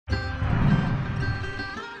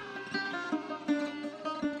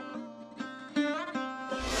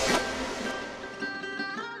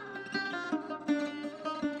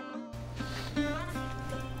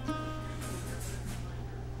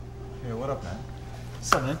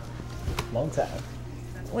What's up, man? Long time.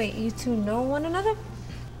 Wait, you two know one another?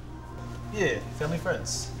 Yeah, family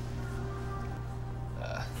friends.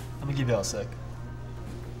 Let me give y'all a sec.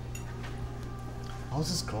 How's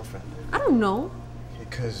his girlfriend? I don't know.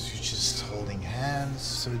 Because you're just holding hands,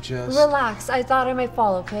 so just... Relax, I thought I might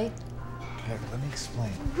fall, okay? Okay, but let me explain.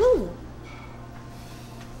 Who?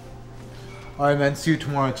 Alright, man, see you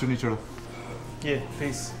tomorrow at Chunni Chara. Yeah,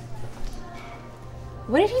 peace.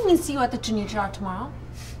 What did he mean see you at the Chunni Chara tomorrow?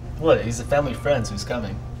 What? He's a family friend who's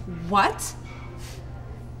coming. What?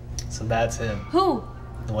 So that's him. Who?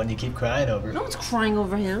 The one you keep crying over. No one's crying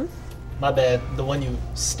over him. My bad. The one you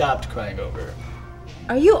stopped crying over.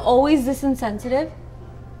 Are you always this insensitive?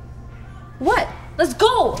 What? Let's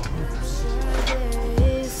go!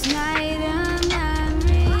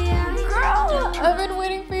 Girl, I've been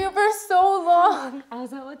waiting for you for so long. How's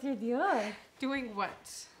that with your Dior? Doing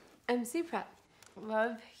what? MC prep.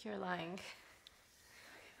 Love, you're lying.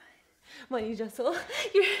 Money Jessel.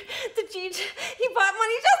 You're the Cheech. He bought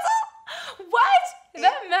Money Jessel. What?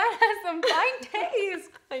 That man has some fine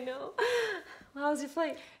taste. I know. Well, how was your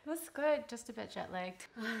flight? It was good, just a bit jet lagged.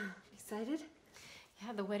 Excited?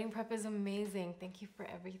 Yeah, the wedding prep is amazing. Thank you for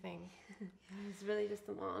everything. It's really just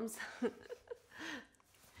the moms.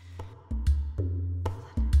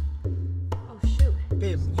 Oh, shoot.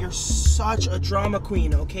 Babe, you're such a drama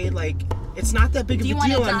queen, okay? Like, it's not that big of a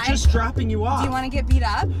deal. I'm just dropping you off. Do you want to get beat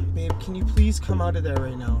up? Babe, can you please come out of there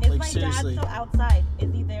right now? Is like, my seriously. dad still outside?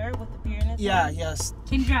 Is he there with the beer in his hand? Yes.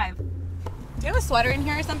 Can you drive? Do you have a sweater in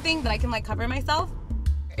here or something that I can, like, cover myself?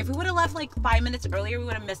 If we would have left, like, 5 minutes earlier, we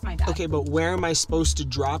would have missed my dad. Okay, but where am I supposed to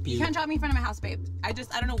drop you? You can't drop me in front of my house, babe. I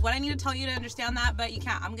don't know what I need to tell you to understand that, but you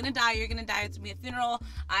can't. I'm gonna die. You're gonna die. It's gonna be a funeral.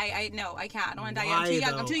 No, I can't. I don't want to die. I'm too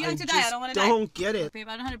young. I'm too young to die. I don't want to die. Don't get it. Babe,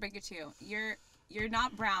 I don't know how to break it to you. You're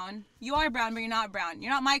not brown. You are brown, but you're not brown.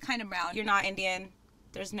 You're not my kind of brown. You're not Indian.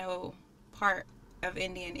 There's no part of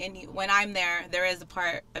Indian in you. When I'm there, there is a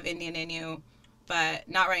part of Indian in you, but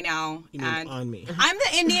not right now. You mean on me? I'm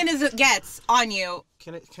the Indian as it gets on you.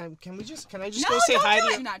 Can I just go say hi to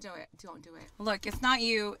you? Do not do it. Don't do it. Look, it's not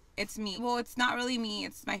you. It's me. Well, it's not really me.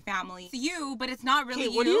 It's my family. It's you, but it's not really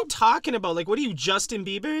you. What are you talking about? Like, what are you, Justin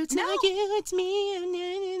Bieber? It's not you, it's me.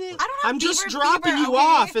 I don't have I'm just Bieber, dropping you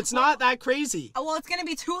off. It's not that crazy. Well, it's gonna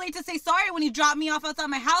be too late to say sorry when you drop me off outside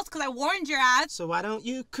my house because I warned your ass. So why don't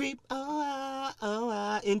you creep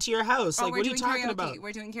into your house? Like, what are you talking about?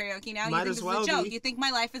 We're doing karaoke now. Might You think as this well is a joke? be. You think my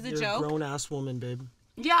life is a You're joke? a grown-ass woman, babe.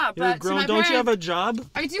 Yeah, You're but grown. to my Don't you have parents, a job?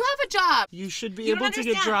 I do have a job. You should be You able don't to get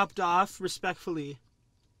understand. dropped off respectfully.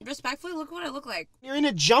 Respectfully, look what I look like. You're in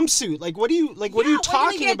a jumpsuit. Like, what are you talking about? We're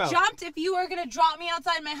gonna get jumped if you are gonna drop me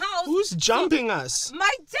outside my house. Who's jumping us?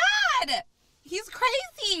 My dad. He's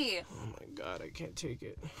crazy. Oh my God, I can't take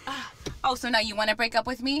it. Oh, so now you want to break up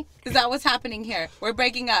with me? Is that what's happening here? We're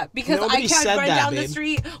breaking up because Nobody I can't said run that, down the babe.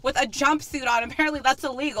 street with a jumpsuit on. Apparently, that's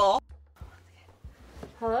illegal.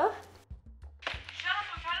 Hello? Shut up!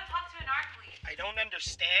 I'm trying to talk to Anarkali. I don't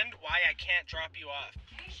understand why I can't drop you off.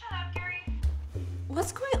 Can you shut up, Gary?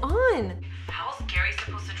 What's going on? How's Gary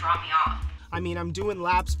supposed to drop me off? I mean, I'm doing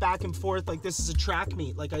laps back and forth like this is a track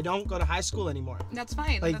meet. Like, I don't go to high school anymore. That's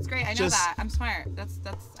fine. Like, That's great. I know just- that. I'm smart. That's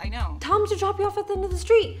I know. Tell him to drop you off at the end of the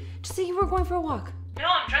street. Just say you were going for a walk. No,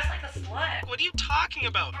 I'm dressed like a slut. What are you talking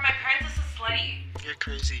about? For my parents, this is slutty. You're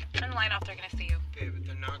crazy. Turn the light off. They're gonna see you. Babe,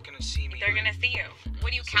 they're not gonna see me. They're gonna see you.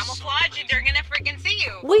 What do you camouflage? They're gonna freaking see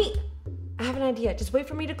you. Wait! I have an idea. Just wait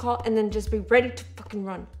for me to call and then just be ready to fucking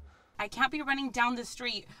run. I can't be running down the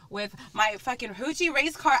street with my fucking hoochie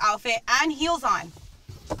race car outfit and heels on.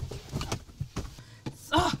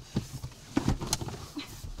 Ugh.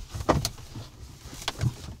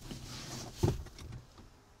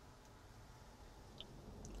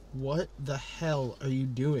 What the hell are you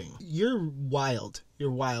doing? You're wild. You're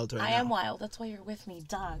wild right now. I am wild. That's why you're with me.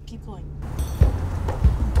 Duh. Keep going.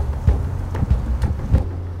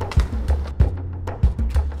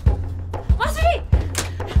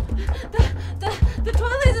 The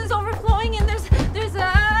toilet is overflowing and there's a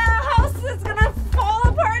house that's gonna fall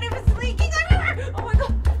apart if it's leaking everywhere. Oh my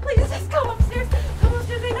God! Please just come upstairs. Come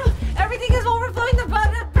upstairs right now. Everything is overflowing. The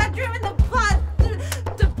bedroom and the pot.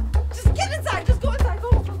 Just get inside. Just go inside. Go.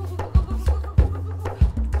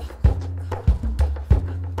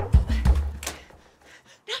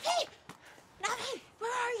 Navi!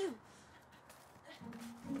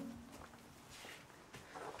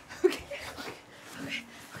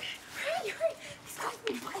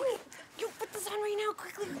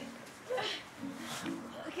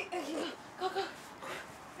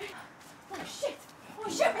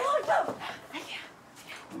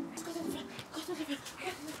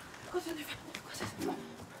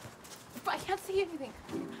 see anything.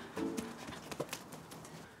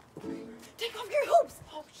 Take off your hoops!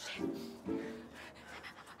 Oh, shit.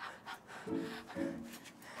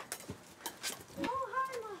 Oh,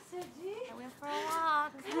 hi, Masaji. I went for a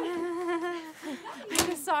walk. I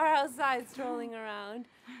just saw her outside strolling around.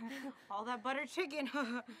 All that butter chicken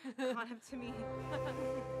caught up to me.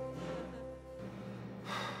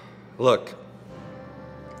 Look,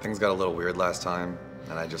 things got a little weird last time,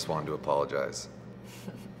 and I just wanted to apologize.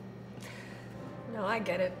 No, I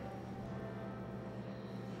get it.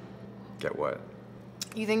 Get what?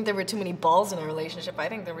 You think there were too many balls in our relationship. I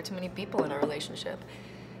think there were too many people in our relationship.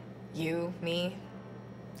 You, me,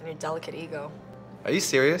 and your delicate ego. Are you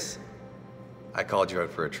serious? I called you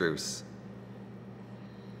out for a truce.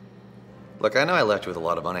 Look, I know I left you with a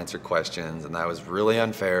lot of unanswered questions, and that was really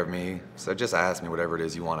unfair of me, so just ask me whatever it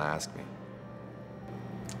is you want to ask me.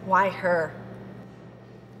 Why her?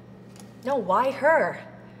 No, why her?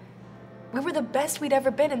 We were the best we'd ever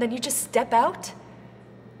been, and then you just step out?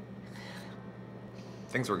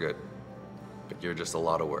 Things were good, but you're just a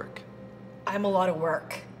lot of work. I'm a lot of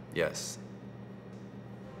work. Yes.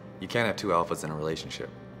 You can't have two alphas in a relationship.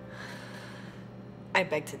 I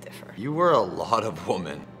beg to differ. You were a lot of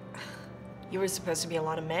woman. You were supposed to be a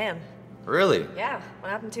lot of man. Really? Yeah, what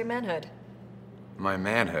happened to your manhood? My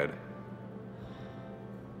manhood?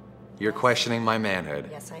 You're questioning my manhood?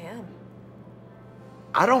 Yes, I am.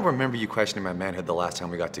 I don't remember you questioning my manhood the last time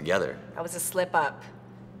we got together. That was a slip up.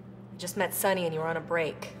 You just met Sonny and you were on a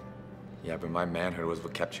break. Yeah, but my manhood was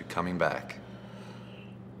what kept you coming back.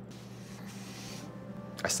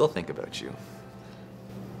 I still think about you.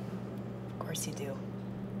 Of course you do.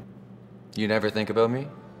 You never think about me?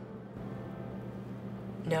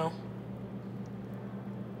 No.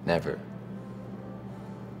 Never.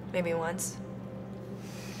 Maybe once.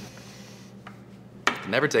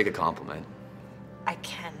 Never take a compliment. I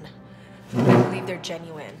can. I believe they're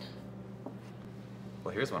genuine.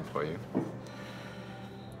 Well, here's one for you.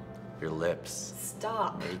 Your lips.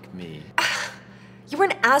 Stop. Make me. You were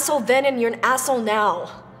an asshole then and you're an asshole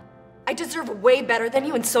now. I deserve way better than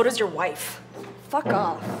you and so does your wife. Fuck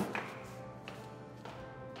off.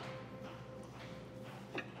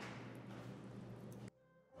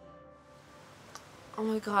 Oh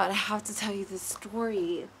my god, I have to tell you this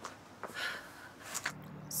story.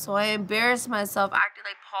 So I embarrassed myself acting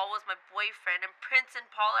like Paul was my boyfriend, and Prince and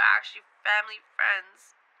Paul are actually family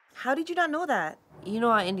friends. How did you not know that? You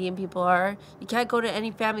know how Indian people are. You can't go to any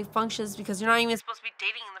family functions because you're not even supposed to be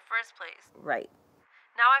dating in the first place. Right.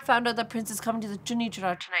 Now I found out that Prince is coming to the Chunni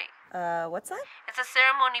Chara tonight. What's that? It's a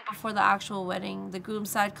ceremony before the actual wedding. The groom's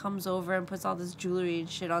side comes over and puts all this jewelry and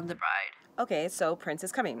shit on the bride. Okay, so Prince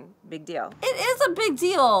is coming. Big deal. It is a big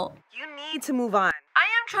deal. You need to move on. I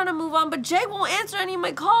am trying to move on, but Jag won't answer any of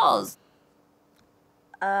my calls.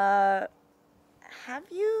 Have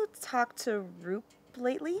you talked to Roop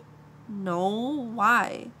lately? No,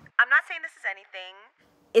 why? I'm not saying this is anything.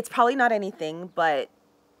 It's probably not anything, but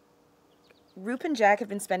Roop and Jack have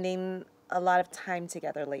been spending a lot of time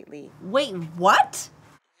together lately. Wait, what?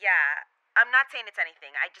 Yeah, I'm not saying it's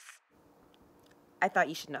anything. I thought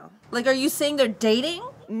you should know. Like, are you saying they're dating?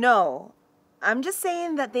 No, I'm just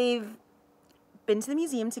saying that they've been to the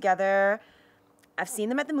museum together. I've seen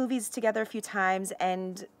them at the movies together a few times,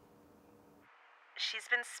 and she's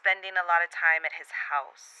been spending a lot of time at his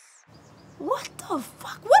house. What the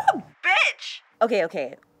fuck? What a bitch!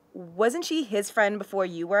 Okay. Wasn't she his friend before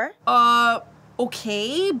you were?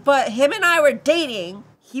 Okay, but him and I were dating.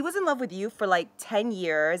 He was in love with you for like 10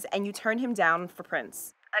 years, and you turned him down for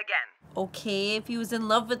Prince. Again. Okay, if he was in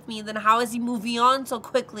love with me, then how is he moving on so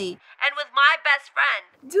quickly? And with my best friend?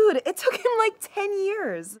 Dude, it took him like 10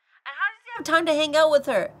 years. And how does he have time to hang out with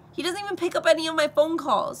her? He doesn't even pick up any of my phone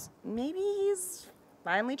calls. Maybe he's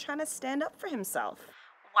finally trying to stand up for himself.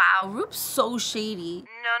 Wow, Roop's so shady.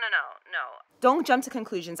 No. Don't jump to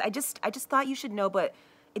conclusions. I just thought you should know, but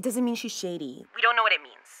it doesn't mean she's shady. We don't know what it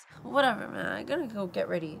means. Whatever, man. I gotta go get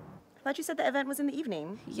ready. I thought you said the event was in the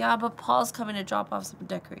evening. Yeah, but Paul's coming to drop off some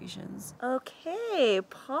decorations. Okay,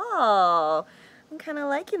 Paul. I'm kind of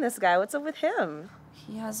liking this guy. What's up with him?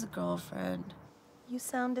 He has a girlfriend. You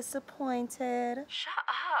sound disappointed. Shut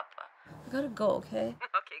up. I gotta go, okay?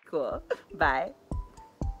 Okay, cool. Bye.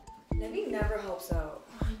 Navi never helps out.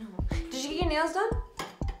 I know. Did you get your nails done?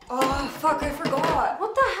 Oh, fuck, I forgot.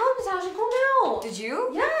 What the hell, Natasha? Go now. Did you?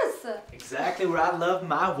 Yes. Exactly where I love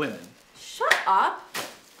my women. Shut up.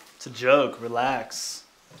 It's a joke. Relax.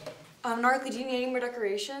 Anarkali, do you need any more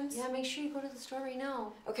decorations? Yeah, make sure you go to the store right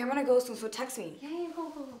now. Okay, I'm gonna go soon, so text me. Yeah,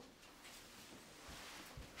 go.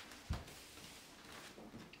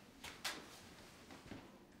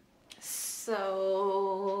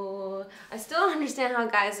 So, I still don't understand how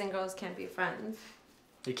guys and girls can't be friends.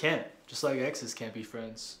 They can't. Just like exes can't be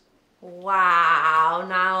friends. Wow,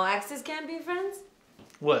 now exes can't be friends?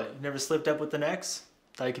 What, you never slipped up with an ex?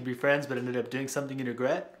 Thought you could be friends but ended up doing something you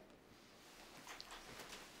regret?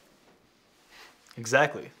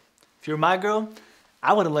 Exactly. If you were my girl,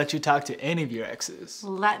 I wouldn't let you talk to any of your exes.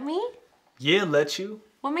 Let me? Yeah, let you.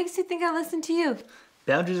 What makes you think I listen to you?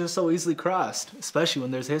 Boundaries are so easily crossed, especially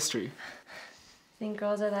when there's history. Think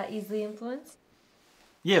girls are that easily influenced?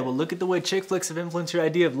 Yeah, well look at the way chick flicks have influenced your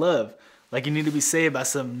idea of love. Like you need to be saved by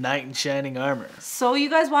some knight in shining armor. So you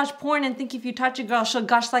guys watch porn and think if you touch a girl, she'll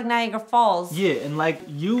gush like Niagara Falls. Yeah, and like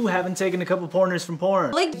you haven't taken a couple pointers from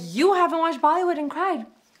porn. Like you haven't watched Bollywood and cried.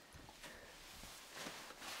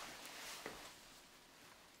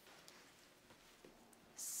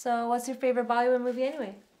 So what's your favorite Bollywood movie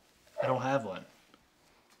anyway? I don't have one.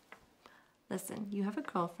 Listen, you have a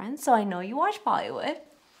girlfriend, so I know you watch Bollywood.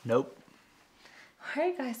 Nope. Why are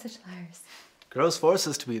you guys such liars? Girls force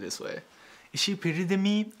us to be this way. Is she prettier than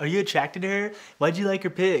me? Are you attracted to her? Why'd you like her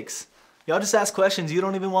pics? Y'all just ask questions you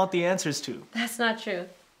don't even want the answers to. That's not true.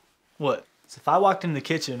 What? So if I walked in the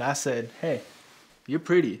kitchen and I said, hey, you're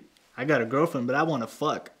pretty. I got a girlfriend, but I want to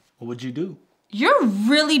fuck. What would you do? You're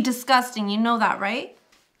really disgusting, you know that, right?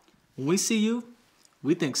 When we see you,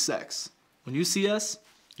 we think sex. When you see us,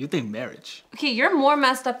 you think marriage. Okay, you're more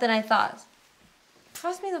messed up than I thought.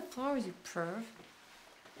 Pass me the flowers, you perv.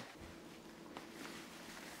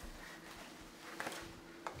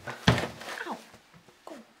 Ow.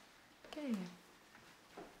 Go. Get in here.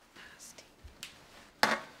 Nasty.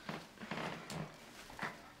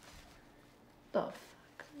 The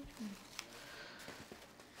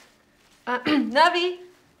fuck? Navi!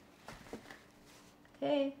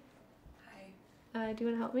 Hey. Hi. Do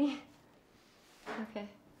you want to help me? Okay.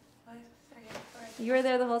 You were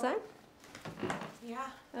there the whole time? Yeah.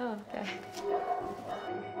 Oh, okay.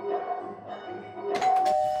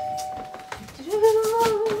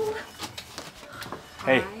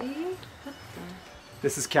 Hey. Hi.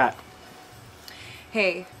 This is Kat.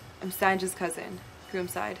 Hey, I'm Sanja's cousin,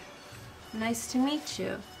 groom's side. Nice to meet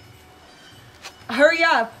you. Hurry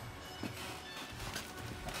up!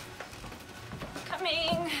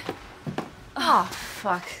 Coming. Oh,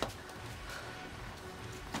 fuck.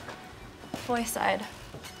 Boy side.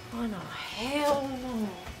 Oh no, hell no.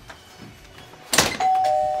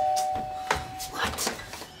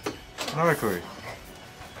 Anarkali.